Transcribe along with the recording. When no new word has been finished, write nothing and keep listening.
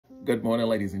Good morning,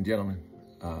 ladies and gentlemen.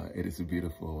 It is a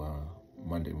beautiful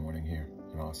Monday morning here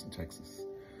in Austin, Texas.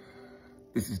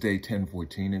 This is day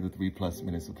 1014 of the 3+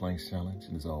 Minutes of Planks Challenge.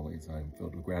 And as always, I am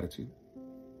filled with gratitude.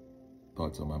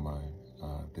 Thoughts on my mind.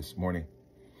 This morning,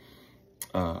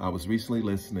 I was recently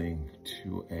listening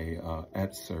to a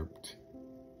excerpt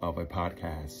of a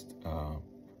podcast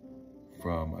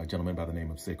from a gentleman by the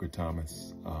name of Sacred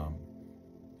Thomas.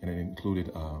 And it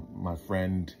included my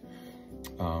friend,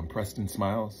 Preston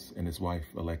Smiles, and his wife,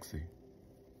 Alexi.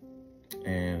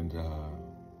 And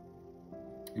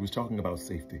he was talking about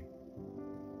safety,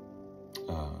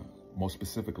 more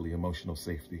specifically, emotional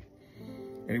safety.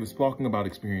 And he was talking about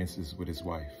experiences with his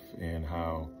wife and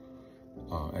how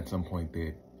at some point they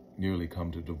had nearly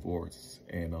come to divorce.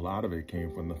 And a lot of it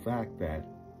came from the fact that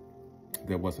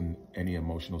there wasn't any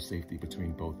emotional safety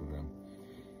between both of them.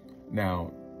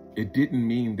 Now, it didn't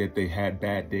mean that they had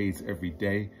bad days every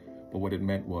day, but what it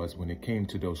meant was when it came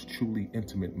to those truly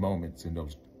intimate moments and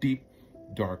those deep,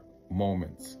 dark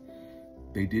moments,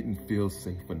 they didn't feel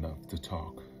safe enough to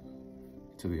talk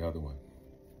to the other one.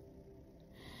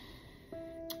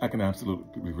 I can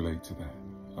absolutely relate to that.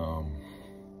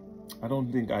 I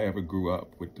don't think I ever grew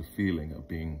up with the feeling of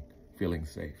feeling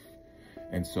safe.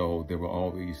 And so there were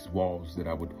all these walls that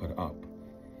I would put up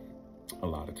a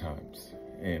lot of times.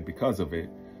 And because of it,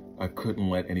 I couldn't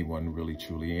let anyone really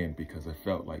truly in, because I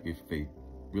felt like if they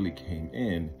really came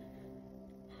in,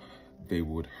 they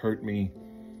would hurt me,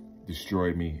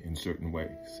 destroy me in certain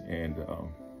ways. And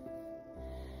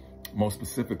most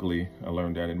specifically, I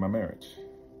learned that in my marriage.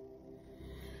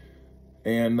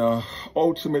 And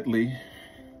ultimately,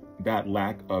 that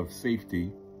lack of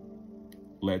safety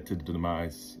led to the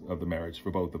demise of the marriage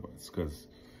for both of us, because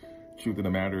truth of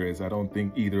the matter is, I don't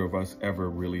think either of us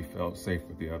ever really felt safe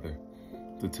with the other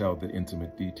to tell the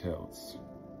intimate details.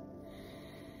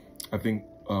 I think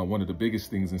one of the biggest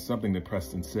things, and something that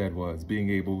Preston said, was being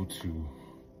able to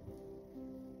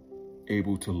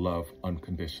love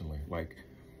unconditionally,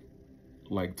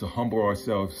 like to humble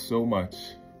ourselves so much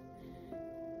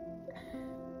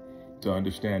to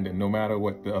understand that no matter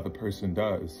what the other person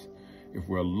does, if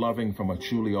we're loving from a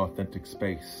truly authentic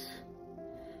space,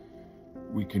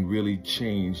 we can really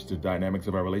change the dynamics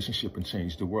of our relationship and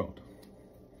change the world.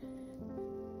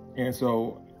 And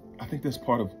so I think that's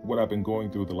part of what I've been going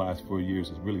through the last 4 years,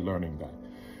 is really learning that.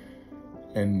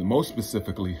 And most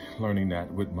specifically, learning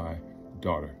that with my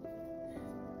daughter.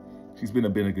 She's been a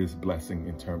biggest blessing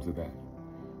in terms of that.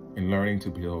 And learning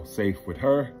to feel safe with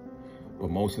her, but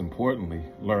most importantly,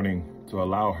 learning to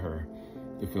allow her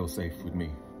to feel safe with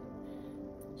me.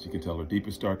 She can tell her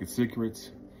deepest, darkest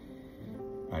secrets.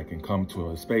 I can come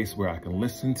to a space where I can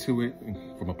listen to it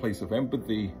from a place of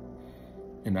empathy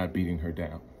and not beating her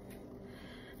down.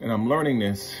 And I'm learning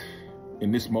this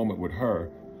in this moment with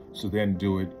her, so then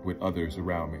do it with others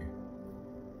around me.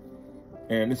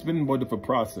 And it's been a wonderful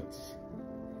process.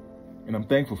 And I'm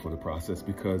thankful for the process,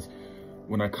 because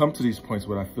when I come to these points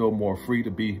where I feel more free to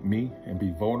be me and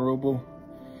be vulnerable,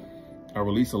 I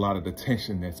release a lot of the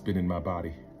tension that's been in my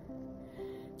body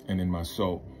and in my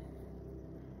soul.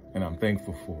 And I'm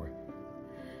thankful for it.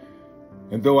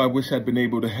 And though I wish I'd been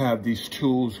able to have these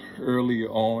tools earlier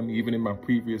on, even in my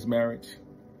previous marriage,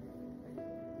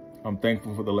 I'm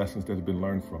thankful for the lessons that have been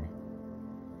learned from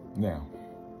it now,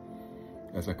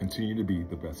 as I continue to be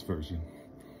the best version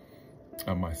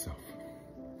of myself.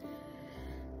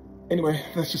 Anyway,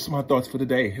 that's just my thoughts for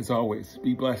today. As always,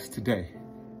 be blessed today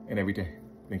and every day.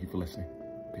 Thank you for listening.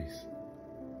 Peace.